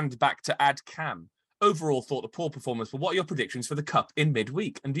 We'll hand back to Ad Cam. Overall, thought a poor performance, but what are your predictions for the cup in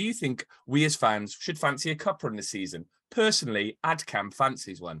midweek? And do you think we as fans should fancy a cup run this season? Personally, Ad Cam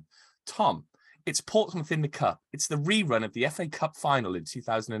fancies one. Tom, it's Portsmouth in the cup. It's the rerun of the FA Cup final in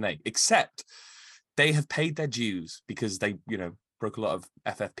 2008, except they have paid their dues because they, broke a lot of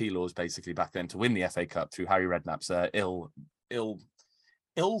FFP laws basically back then to win the FA Cup through Harry Redknapp's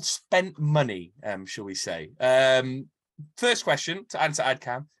ill-spent money, shall we say. First question to answer Ad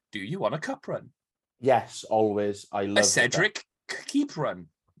Cam, do you want a cup run? Yes, always. I love a Cedric keep run,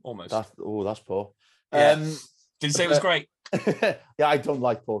 almost. That's poor. Yeah. Didn't say it was great. Yeah, I don't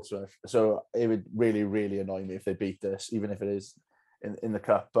like Portsmouth, so it would really, really annoy me if they beat us, even if it is in the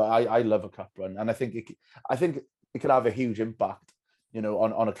cup. But I love a cup run, and I think it could have a huge impact,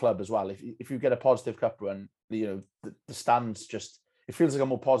 on a club as well. If you get a positive cup run, the stands it feels like a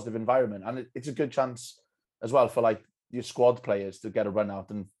more positive environment, and it's a good chance as well for like your squad players to get a run out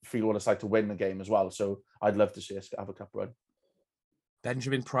and feel what it's like to win the game as well. So I'd love to see us have a cup run.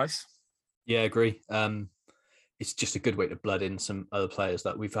 Benjamin Price? Yeah, I agree. It's just a good way to blood in some other players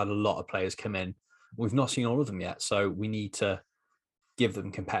that we've had a lot of players come in. We've not seen all of them yet. So we need to give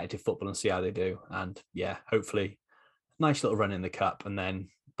them competitive football and see how they do. And yeah, hopefully nice little run in the cup. And then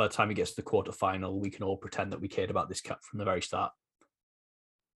by the time it gets to the quarterfinal, we can all pretend that we cared about this cup from the very start.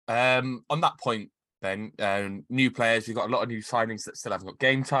 On that point, Ben, new players, we've got a lot of new signings that still haven't got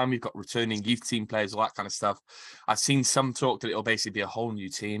game time. We've got returning youth team players, all that kind of stuff. I've seen some talk that it'll basically be a whole new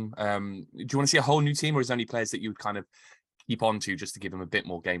team. Do you want to see a whole new team, or is there any players that you would kind of keep on to just to give them a bit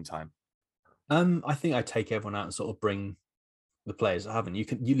more game time? I think I'd take everyone out and sort of bring the players that haven't.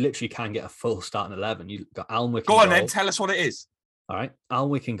 You literally can get a full starting 11. You've got Alnwick. Go on then, tell us what it is. All right,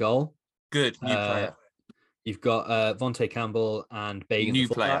 Alnwick in goal. Good, new player. You've got Vontae Campbell and Bagan.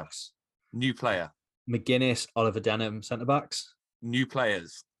 New player. McGuinness, Oliver Denham, centre backs. New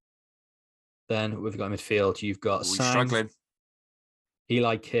players. Then we've got midfield. You've got Sang, struggling.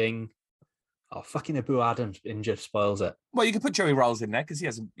 Eli King. Oh, fucking Abu Adams injured spoils it. Well, you can put Joey Rolls in there because he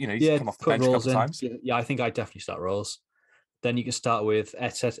hasn't, he's come off the bench a couple of times. Yeah, I think I'd definitely start Rolls. Then you can start with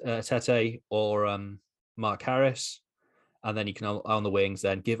Tete or Mark Harris. And then you can, on the wings,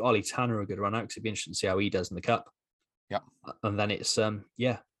 then give Ollie Tanner a good run out because it'd be interesting to see how he does in the cup. Yeah. And then it's,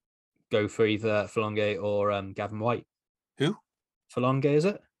 go for either Falonge or Gavin White. Who? Falonge, is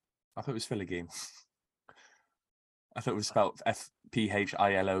it? I thought it was Philogene. I thought it was spelled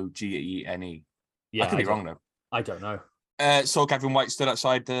Philogene. Yeah, I could be wrong though. I don't know. Saw Gavin White stood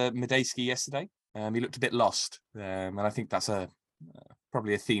outside the Medeski yesterday. He looked a bit lost, and I think that's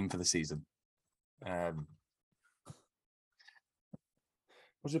probably a theme for the season.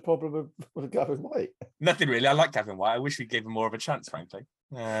 What's your problem with Gavin White? Nothing really. I like Gavin White. I wish we gave him more of a chance, frankly.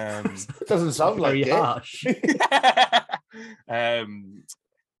 It doesn't sound like very harsh.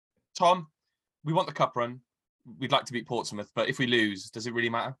 Tom, we want the cup run. We'd like to beat Portsmouth, but if we lose, does it really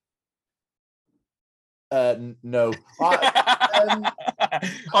matter? No.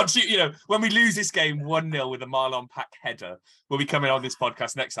 When we lose this game 1-0 with a Marlon Pack header, we'll be coming on this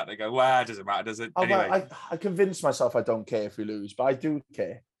podcast next Saturday. Go, well, it doesn't matter, does it? Anyway, I convinced myself I don't care if we lose, but I do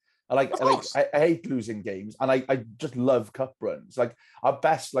care. I hate losing games, and I just love cup runs. Like our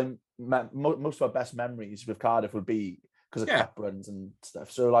best, most of our best memories with Cardiff would be because of cup runs and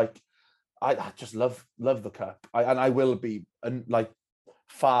stuff. So I just love the cup. I will be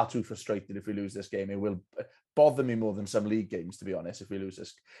far too frustrated if we lose this game. It will bother me more than some league games, to be honest, if we lose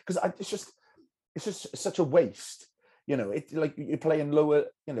this, because it's just such a waste. You're playing lower.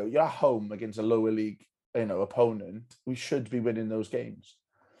 You're at home against a lower league, opponent. We should be winning those games.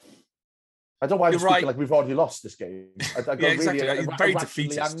 I don't know why I'm speaking like we've already lost this game. I got exactly. Really very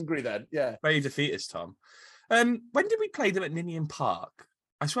defeatist. Angry then. Yeah. Very defeatist, Tom. When did we play them at Ninian Park?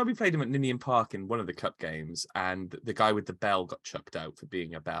 I swear we played them at Ninian Park in one of the cup games, and the guy with the bell got chucked out for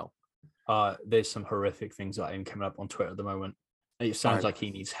being a bell. There's some horrific things that are coming up on Twitter at the moment. It sounds like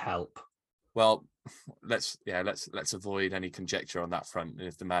he needs help. Well, let's avoid any conjecture on that front. And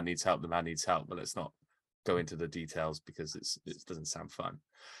if the man needs help, the man needs help. But let's not go into the details because it doesn't sound fun.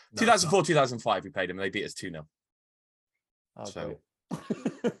 No, 2004, 2005, we played them and they beat us 2-0. Okay. So,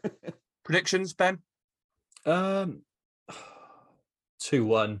 predictions, Ben? 2-1.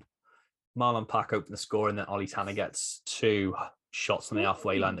 Marlon Pack opened the score, and then Ollie Tanner gets 2 shots on the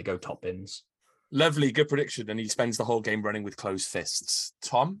halfway line that go top bins. Lovely, good prediction. And he spends the whole game running with closed fists.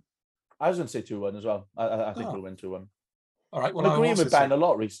 Tom? I was going to say 2-1 as well. I think we'll win 2-1. All right. Well, I'm agreeing with Ben a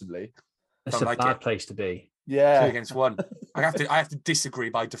lot recently. It's a bad place to be. Yeah. 2 against 1. I have to disagree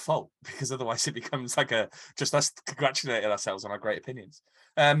by default, because otherwise it becomes like just us congratulating ourselves on our great opinions.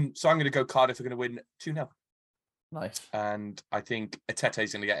 So I'm going to go Cardiff are going to win 2-0. Nice. And I think Atete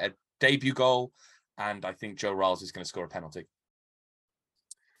is going to get a debut goal, and I think Joe Riles is going to score a penalty.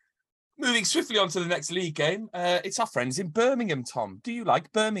 Moving swiftly on to the next league game, it's our friends in Birmingham, Tom. Do you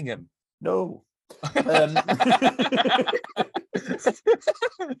like Birmingham? No.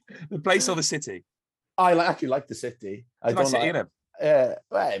 The place or the city? I actually like the city. I don't like it.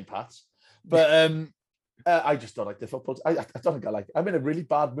 In Pats. But I just don't like the football. I don't think I like it. I'm in a really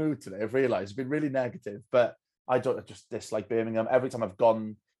bad mood today. I've realised. I've been really negative, but I just dislike Birmingham. Every time I've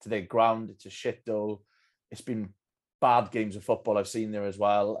gone to their ground, it's a shithole. It's been bad games of football I've seen there as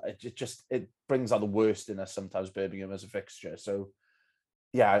well. It brings out the worst in us sometimes, Birmingham as a fixture. So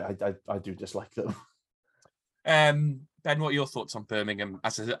yeah, I do dislike them. Ben, what are your thoughts on Birmingham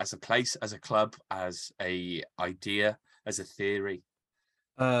as a place, as a club, as a idea, as a theory?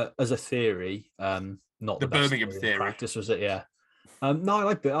 As a theory, not the Birmingham theory. Practice was it? Yeah. No, I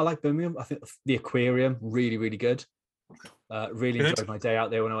like Birmingham. I think the aquarium really, really good. Really enjoyed my day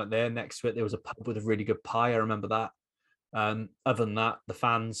out there when I went there. Next to it, there was a pub with a really good pie. I remember that. Other than that, the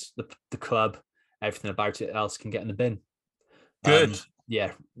fans, the club, everything about it else can get in the bin. Good.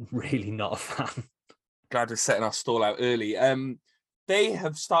 Yeah, really not a fan. Glad we're setting our stall out early. They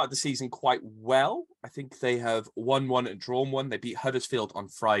have started the season quite well. I think they have won 1 and drawn 1. They beat Huddersfield on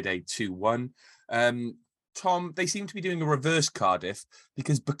Friday 2-1. Tom, they seem to be doing a reverse Cardiff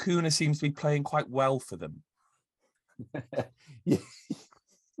because Bacuna seems to be playing quite well for them. Yeah.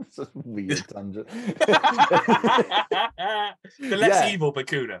 It's a weird tangent. The less evil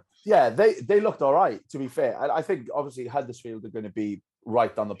Bacuna. Yeah, they looked all right, to be fair. I think obviously Huddersfield are going to be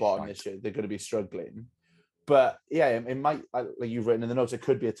right down the bottom this year. They're going to be struggling. But yeah, it might, like you've written in the notes, it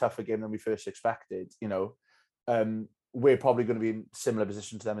could be a tougher game than we first expected. We're probably going to be in similar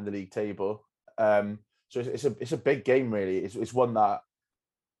position to them in the league table. So it's a big game, really. It's one that,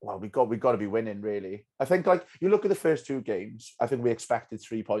 well, we got to be winning, really. I think, like, you look at the first 2 games, I think we expected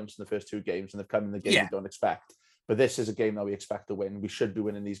 3 points in the first 2 games, and they've come in the game we don't expect. But this is a game that we expect to win. We should be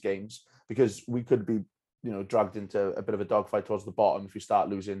winning these games because we could be, dragged into a bit of a dogfight towards the bottom if we start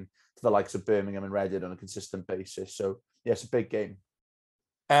losing to the likes of Birmingham and Reading on a consistent basis. So yeah, it's a big game.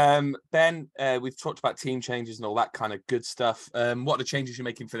 Ben, we've talked about team changes and all that kind of good stuff. What are the changes you're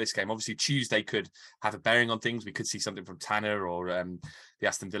making for this game? Obviously, Tuesday could have a bearing on things. We could see something from Tanner or the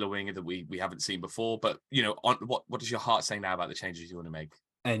Aston Villa winger that we haven't seen before. But what does your heart say now about the changes you want to make?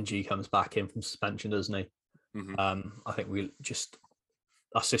 NG comes back in from suspension, doesn't he? Mm-hmm. I think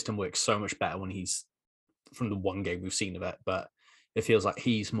our system works so much better when he's from the one game we've seen of it. But it feels like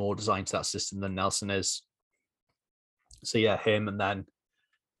he's more designed to that system than Nelson is. So yeah, him, and then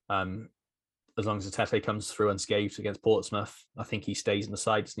as long as Atete comes through unscathed against Portsmouth, I think he stays in the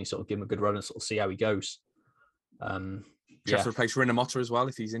side and he sort of give him a good run and sort of see how he goes. Just replace Rinomhota as well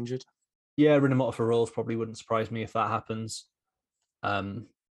if he's injured. Yeah, Rinomhota for Rolls probably wouldn't surprise me if that happens. Other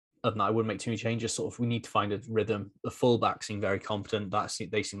than that, I wouldn't make too many changes. Sort of, we need to find a rhythm. The fullbacks seem very competent.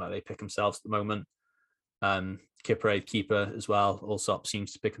 They seem like they pick themselves at the moment. Kipre, keeper as well. Allsop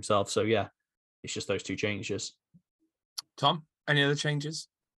seems to pick himself. So yeah, it's just those two changes. Tom, any other changes?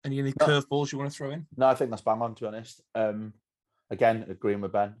 Any No. curveballs you want to throw in? No, I think that's bang on, to be honest. Again, agreeing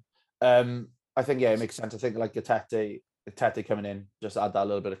with Ben. I think, yeah, it makes sense. I think like Tete coming in, just add that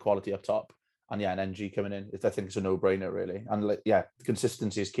little bit of quality up top. And yeah, an NG coming in, I think it's a no-brainer, really. And like, yeah,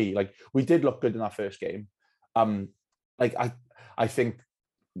 consistency is key. Like, we did look good in our first game. Like, I think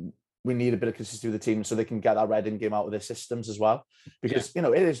we need a bit of consistency with the team so they can get that Reading game out of their systems as well. Because, you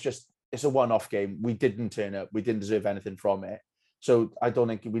know, it's a one-off game. We didn't turn up. We didn't deserve anything from it. So I don't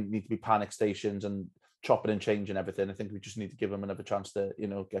think we need to be panic stations and chopping and changing everything. I think we just need to give them another chance to, you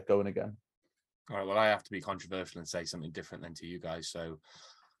know, get going again. All right, well, I have to be controversial and say something different than to you guys. So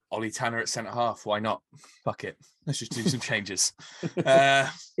Ollie Tanner at centre-half, why not? Fuck it. Let's just do some changes.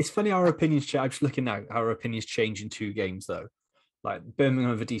 It's funny our opinions change. I'm just looking now, our opinions change in 2 games, though. Like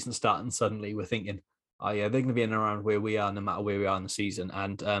Birmingham have a decent start, and suddenly we're thinking, oh yeah, they're going to be in and around where we are, no matter where we are in the season.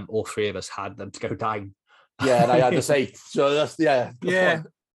 And all 3 of us had them to go down. Yeah, and I had to say, so that's yeah.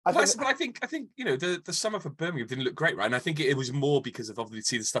 I think you know the summer for Birmingham didn't look great, right? And I think it was more because of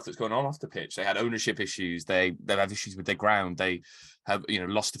obviously the stuff that's going on off the pitch. They had ownership issues. They have issues with their ground. They have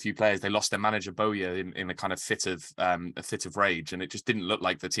lost a few players. They lost their manager Bowyer in a kind of fit of rage, and it just didn't look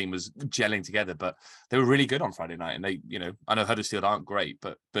like the team was gelling together. But they were really good on Friday night, and I know Huddersfield aren't great,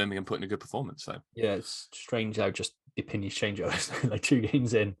 but Birmingham put in a good performance. So yeah, it's strange how just the opinions change like 2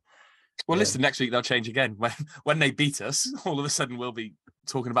 games in. Well, listen, next week they'll change again. When they beat us, all of a sudden we'll be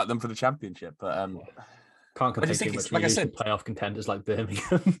talking about them for the championship. But can't complain too much. Like I said, playoff contenders like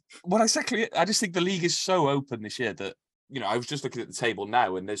Birmingham. Well, exactly. I just think the league is so open this year that I was just looking at the table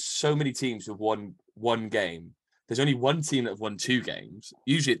now, and there's so many teams who've won 1 game. There's only 1 team that have won 2 games.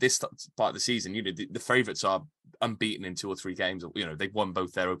 Usually at this part of the season, the favourites are unbeaten in 2 or 3 games. They've won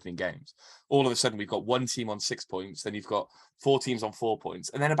both their opening games. All of a sudden, we've got 1 team on 6 points. Then you've got 4 teams on 4 points,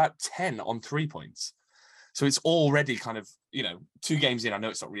 and then about 10 on 3 points. So it's already kind of 2 games in. I know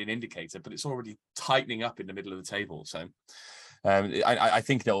it's not really an indicator, but it's already tightening up in the middle of the table. So I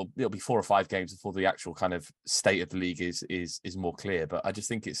think there'll be 4 or 5 games before the actual kind of state of the league is more clear. But I just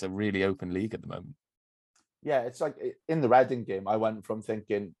think it's a really open league at the moment. Yeah, it's like in the Reading game, I went from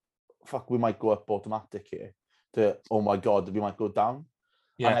thinking, fuck, we might go up automatic here, to, oh my God, we might go down.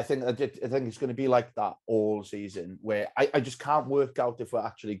 Yeah. And I think it's going to be like that all season, where I just can't work out if we're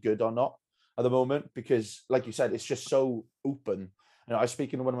actually good or not at the moment, because like you said, it's just so open. I was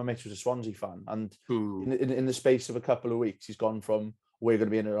speaking to one of my mates who's a Swansea fan, and in the space of a couple of weeks, he's gone from we're going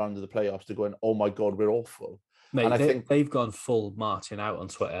to be in and around the playoffs to going, oh my God, we're awful. Mate, and I think they've gone full Martin out on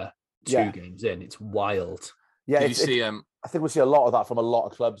Twitter 2 games in. It's wild. Yeah, I think we'll see a lot of that from a lot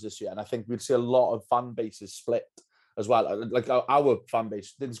of clubs this year, and I think we'd see a lot of fan bases split as well. Like our fan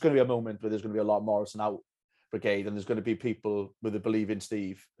base, there's going to be a moment where there's going to be a lot of Morrison out brigade, and there's going to be people with the Believe in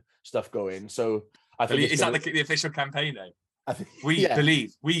Steve stuff going. So I think that the official campaign name?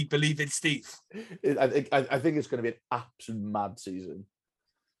 We believe in Steve. I think it's going to be an absolute mad season.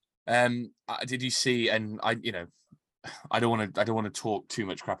 Did you see? And I don't want to talk too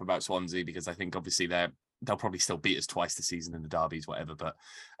much crap about Swansea, because I think obviously they'll probably still beat us twice this season in the derbies, whatever. But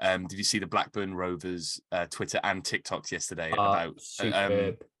did you see the Blackburn Rovers Twitter and TikToks yesterday about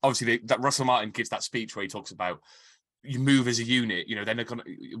obviously that Russell Martin gives that speech where he talks about you move as a unit, they're not going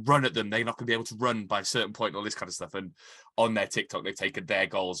to run at them. They're not going to be able to run by a certain point, all this kind of stuff. And on their TikTok, they've taken their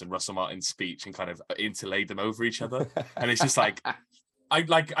goals and Russell Martin's speech and kind of interlaid them over each other. And it's just like, I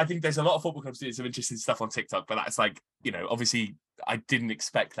think there's a lot of football clubs doing some interesting stuff on TikTok, but that's like, obviously I didn't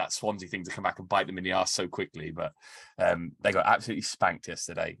expect that Swansea thing to come back and bite them in the arse so quickly, but they got absolutely spanked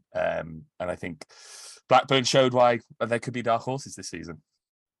yesterday. And I think Blackburn showed why they could be dark horses this season.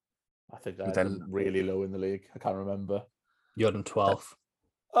 I think they're really low in the league. I can't remember. You had them 12th.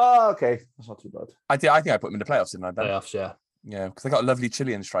 Oh, okay. That's not too bad. I think I put them in the playoffs, didn't I, Ben? Playoffs, yeah. Yeah, because they got a lovely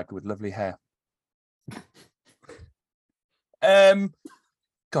Chilean striker with lovely hair.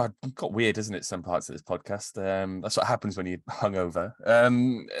 God, it got weird, isn't it, some parts of this podcast? That's what happens when you're hungover.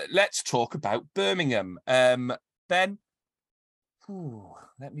 Let's talk about Birmingham. Ben,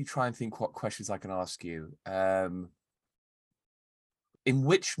 let me try and think what questions I can ask you. In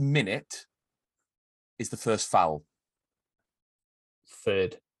which minute is the first foul?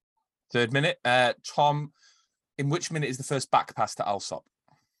 Third minute. Tom, in which minute is the first back pass to Allsop?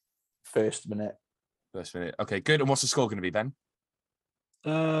 First minute. Okay, good. And what's the score going to be, Ben?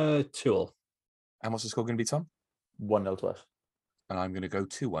 2-2. And what's the score going to be, Tom? 1-0 to us. And I'm going to go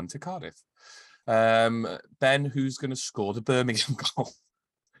 2-1 to Cardiff. Ben, who's going to score the Birmingham goal?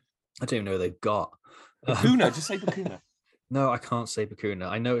 I don't even know who they've got. Bacuna, just say Bacuna. No, I can't say Bacuna.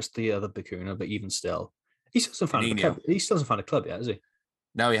 I know it's the other Bacuna, but even still, He still hasn't found a club yet, has he?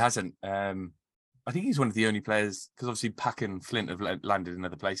 No, he hasn't. I think he's one of the only players, because obviously Pack and Flint have landed in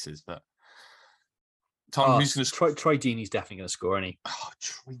other places. But Tom, who's going to Troy Deeney's definitely going to score, isn't he? Oh,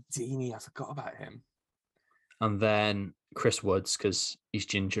 Troy Deeney, I forgot about him. And then Chris Woods, because he's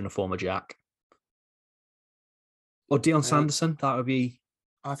ginger and a former Jack. Or Dion Sanderson, that would be.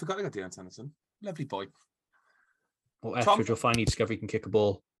 I forgot about Dion Sanderson. Lovely boy. Or Etheridge will finally discover he can kick a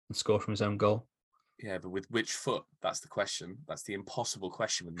ball and score from his own goal. Yeah, but with which foot? That's the question. That's the impossible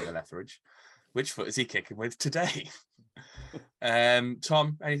question with Neil Etheridge. Which foot is he kicking with today?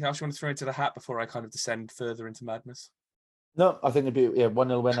 Tom, anything else you want to throw into the hat before I kind of descend further into madness? No, I think it'd be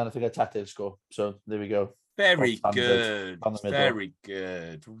 1-0 win, and I think a Tete score. So there we go. Very good. Very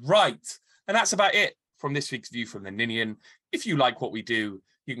good. Right. And that's about it from this week's View from the Ninian. If you like what we do,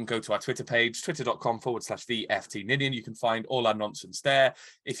 you can go to our Twitter page, twitter.com/VFT Ninian. You can find all our nonsense there.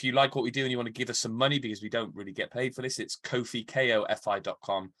 If you like what we do and you want to give us some money, because we don't really get paid for this, it's Ko-fi,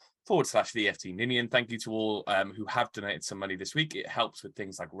 kofi.com/VFT Ninian. Thank you to all who have donated some money this week. It helps with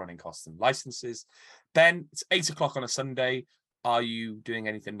things like running costs and licenses. Ben, it's 8:00 on a Sunday. Are you doing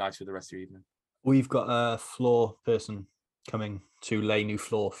anything nice for the rest of your evening? We've got a floor person coming to lay new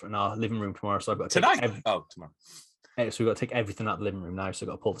floor in our living room tomorrow. So I've got to tomorrow. So we've got to take everything out of the living room now. So I've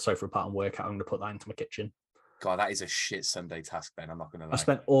got to pull the sofa apart and work out. I'm going to put that into my kitchen. God, that is a shit Sunday task, Ben. I'm not going to lie. I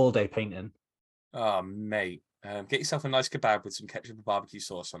spent all day painting. Oh, mate. Get yourself a nice kebab with some ketchup and barbecue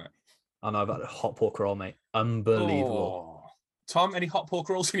sauce on it. I know, I've had a hot pork roll, mate. Unbelievable. Oh. Tom, any hot pork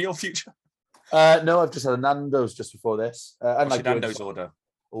rolls in your future? No, I've just had a Nando's just before this. What's your Nando's order?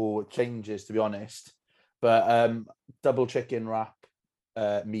 It changes, to be honest. But double chicken wrap,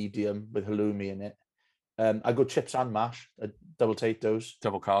 medium with halloumi in it. I go chips and mash, double potatoes.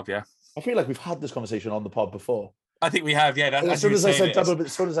 Double carb, yeah. I feel like we've had this conversation on the pod before. I think we have, yeah. As soon as I said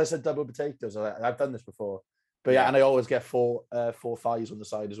double potatoes, I've done this before. But yeah, and I always get four thighs on the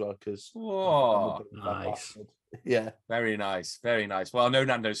side as well, because nice. Yeah, very nice, very nice. Well, no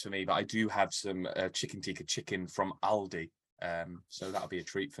Nando's for me, but I do have some chicken tikka chicken from Aldi, so that'll be a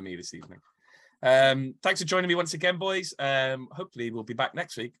treat for me this evening. Thanks for joining me once again, boys. Hopefully we'll be back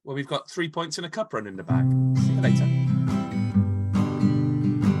next week where we've got 3 points in a cup run in the bag. See you later.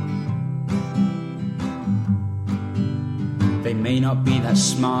 They may not be that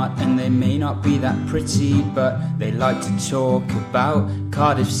smart and they may not be that pretty, but they like to talk about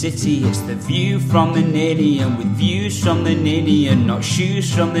Cardiff City. It's the View from the Ninian, with views from the Ninian, not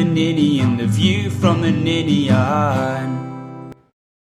shoes from the Ninian, the View from the Ninian.